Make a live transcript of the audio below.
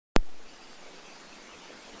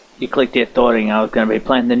You clicked here thoughting I was gonna be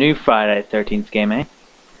playing the new Friday the 13th game, eh?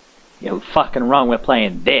 You're fucking wrong, we're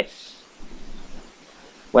playing this.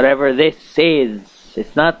 Whatever this is.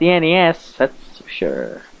 It's not the NES, that's for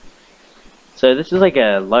sure. So this is like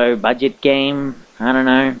a low budget game, I don't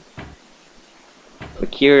know. For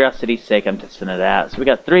curiosity's sake, I'm testing it out. So we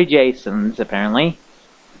got 3 Jasons, apparently.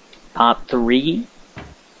 Part 3.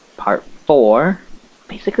 Part 4.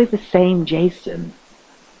 Basically the same Jason.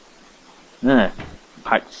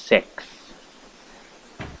 Part 6.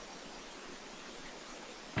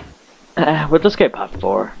 We'll just go part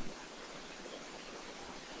 4.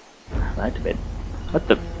 I liked a bit. What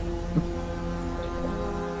the...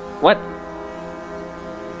 What?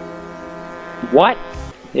 What?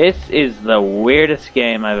 This is the weirdest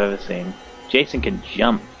game I've ever seen. Jason can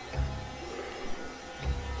jump.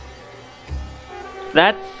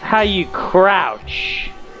 That's how you crouch.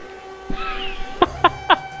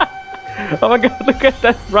 Oh my god, look at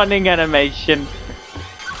that running animation.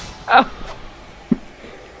 Oh.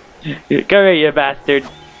 Come here, you bastard.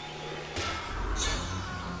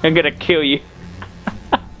 I'm gonna kill you.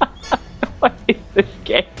 What is this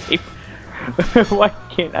game? Why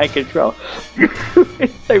can't I control?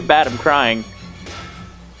 It's so bad I'm crying.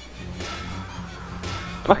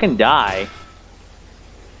 Fucking die.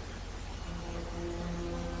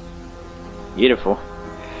 Beautiful.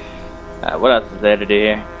 What else is there to do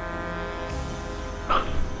here?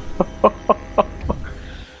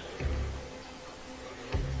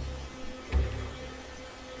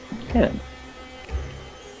 Yeah.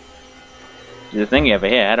 There's a thingy over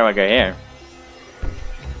here. How do I go here?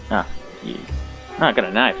 Ah, you. Oh, I got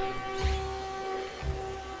a knife.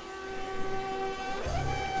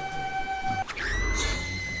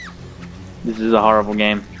 This is a horrible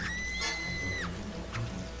game.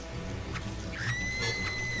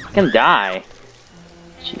 I can die.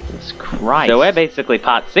 Jesus Christ. So we're basically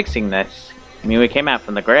part 6ing this. I mean, we came out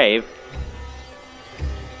from the grave.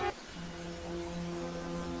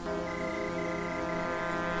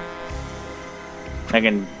 I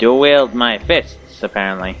can dual wield my fists,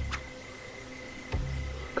 apparently.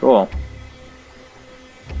 Cool.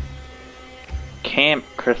 Camp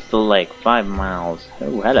Crystal Lake, 5 miles.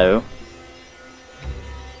 Oh, hello.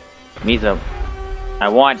 Miso. I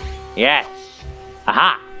want. Yes.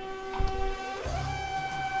 Aha!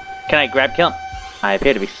 Can I grab kill him? I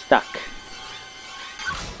appear to be stuck.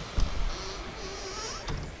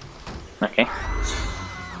 Okay.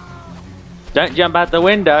 Don't jump out the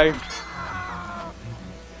window.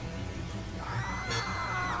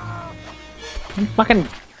 Fucking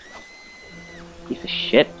piece of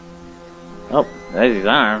shit. Oh, there's his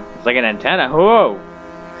arm. It's like an antenna. Whoa!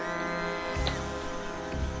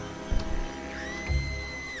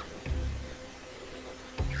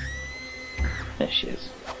 There she is.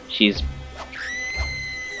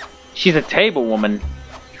 She's a table woman.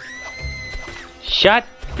 Shut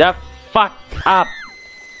the fuck up!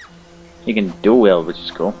 You can dual wield, which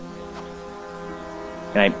is cool.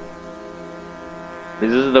 Can I...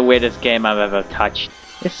 This is the weirdest game I've ever touched.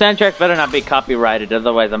 This soundtrack better not be copyrighted,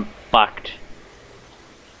 otherwise I'm fucked.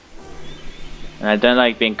 And I don't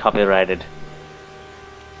like being copyrighted.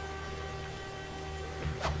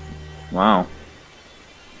 Wow.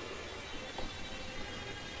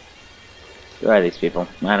 Who are these people?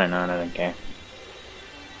 I don't know, I don't care.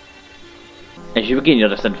 And she begin your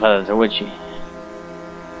descent further, would she?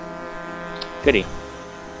 Goody.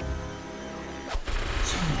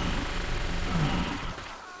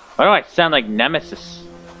 Why do I sound like Nemesis?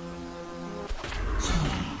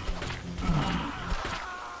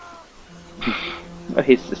 What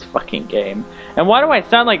is this fucking game? And why do I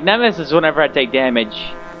sound like Nemesis whenever I take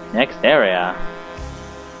damage? Next area.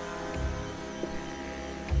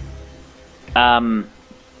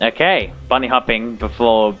 Okay. Bunny hopping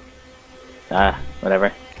before...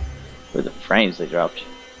 whatever. With the frames they dropped.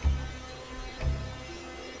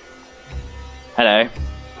 Hello.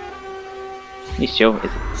 He's chill.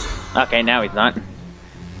 Okay, now he's not.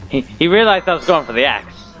 He realized I was going for the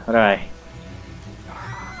axe. What do I...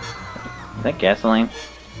 Is that gasoline?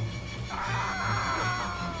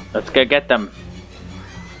 Let's go get them.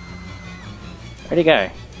 Where'd he go?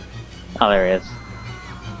 Oh, there he is.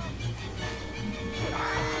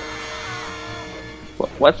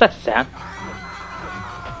 What's that sound?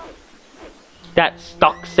 That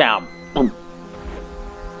stock sound. Boom.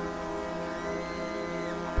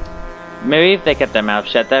 Maybe if they kept their mouth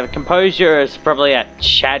shut, their composure is probably at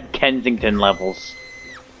Chad Kensington levels.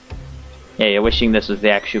 Yeah, you're wishing this was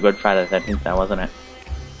the actual Good Friday the 13th now, wasn't it?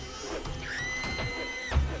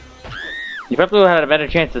 You probably would have had a better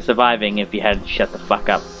chance of surviving if you had shut the fuck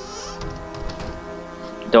up.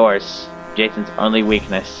 Doors. Jason's only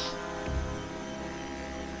weakness.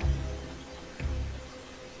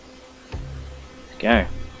 Let's go.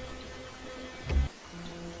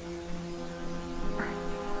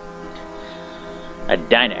 A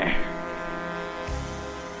diner.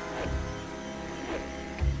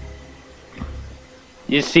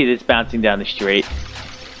 You just see this bouncing down the street.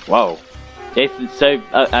 Whoa. Jason's so,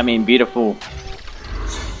 beautiful.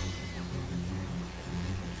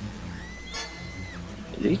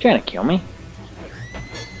 Is he trying to kill me?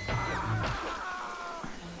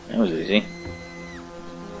 That was easy.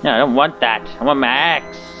 No, I don't want that. I want my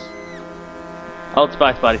axe. Old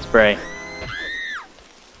Spice body spray.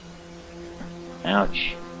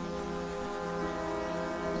 Ouch.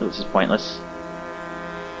 So this is pointless.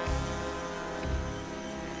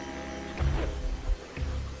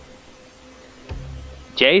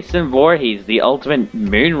 Jason Voorhees, the ultimate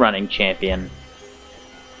moon running champion.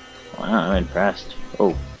 Wow, I'm impressed.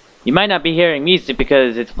 Oh. You might not be hearing music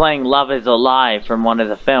because it's playing Love Is a Lie from one of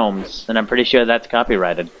the films, and I'm pretty sure that's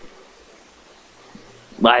copyrighted.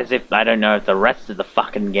 Well, as if I don't know if the rest of the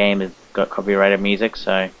fucking game has got copyrighted music,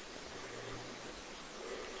 so...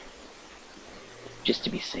 just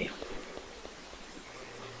to be safe.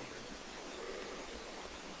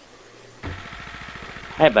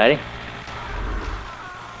 Hey, buddy.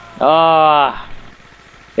 Oh,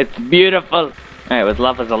 it's beautiful. Alright, with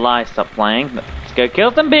Love Is a Lie, stop playing. Let's go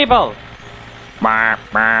kill some people.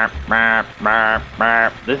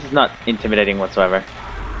 This is not intimidating whatsoever.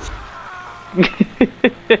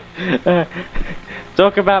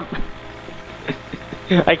 Talk about...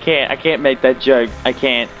 I can't make that joke. I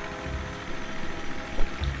can't.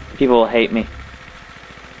 People will hate me.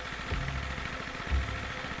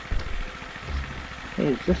 Hey,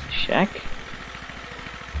 is this a shack?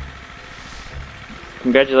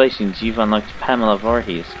 Congratulations, you've unlocked Pamela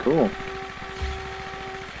Voorhees. Cool.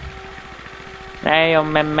 Hey, oh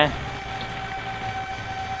mama.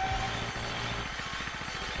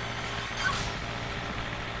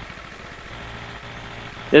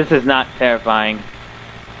 This is not terrifying.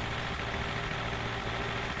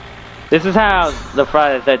 This is how the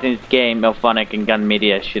Friday the 13th game, Milphonic and Gun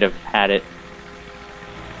Media should have had it.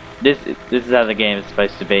 This is how the game is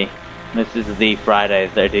supposed to be. This is the Friday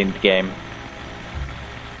the 13th game.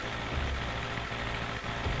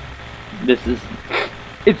 This is...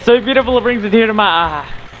 it's so beautiful, it brings a tear to my eye.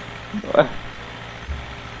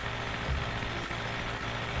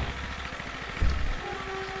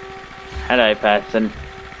 Hello, person.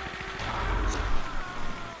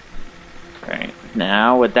 Great.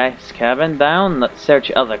 Now, with this cabin down, let's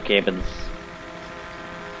search other cabins.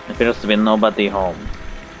 There appears to be nobody home.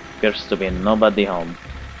 Appears to be nobody home.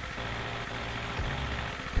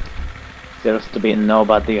 Appears to be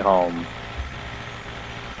nobody home.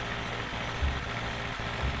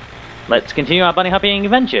 Let's continue our bunny hopping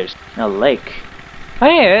adventures. A lake. Oh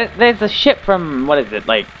yeah, there's a ship from, what is it,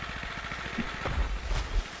 like...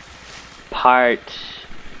 part...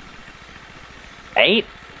 8?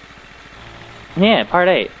 Yeah, part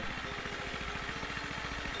 8.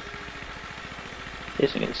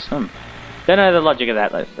 This one is some... don't know the logic of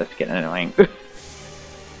that, let's get annoying.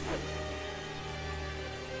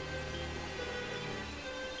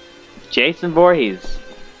 Jason Voorhees.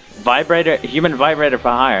 Vibrator, human vibrator for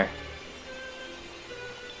hire.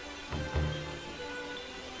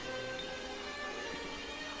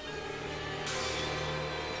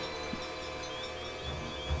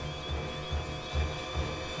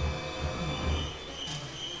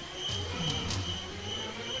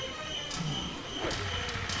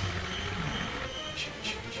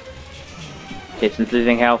 Jason's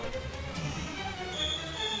losing health.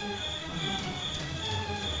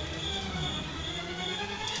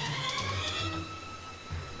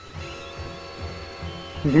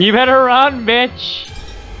 You better run, bitch!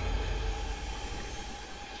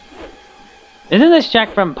 Isn't this Jack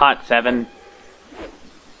from part 7?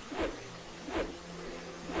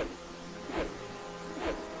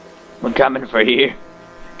 We're coming for you.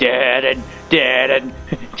 Dead.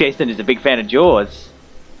 Jason is a big fan of Jaws.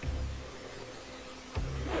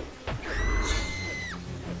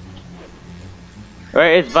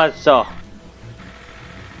 Where is Buzzsaw?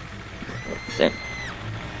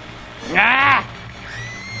 Ah!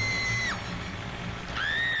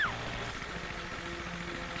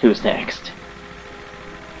 Who's next?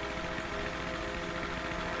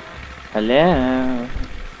 Hello?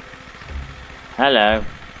 Hello?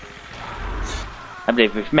 I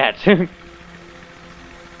believe we've met.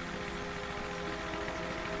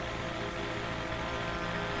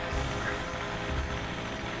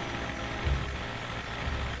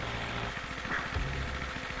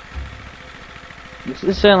 This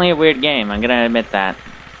This is certainly a weird game, I'm gonna admit that.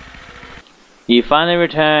 You finally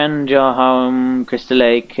returned your home, Crystal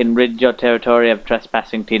Lake, and rid your territory of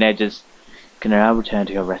trespassing teenagers. You can now return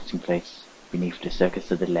to your resting place beneath the surface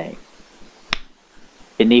of the lake.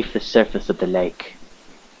 Beneath the surface of the lake.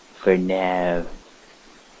 For now.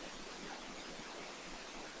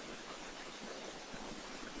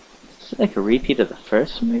 Is it like a repeat of the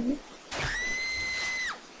first movie?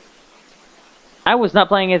 I was not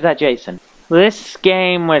playing as that Jason. This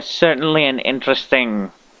game was certainly an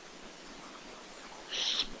interesting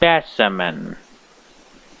specimen.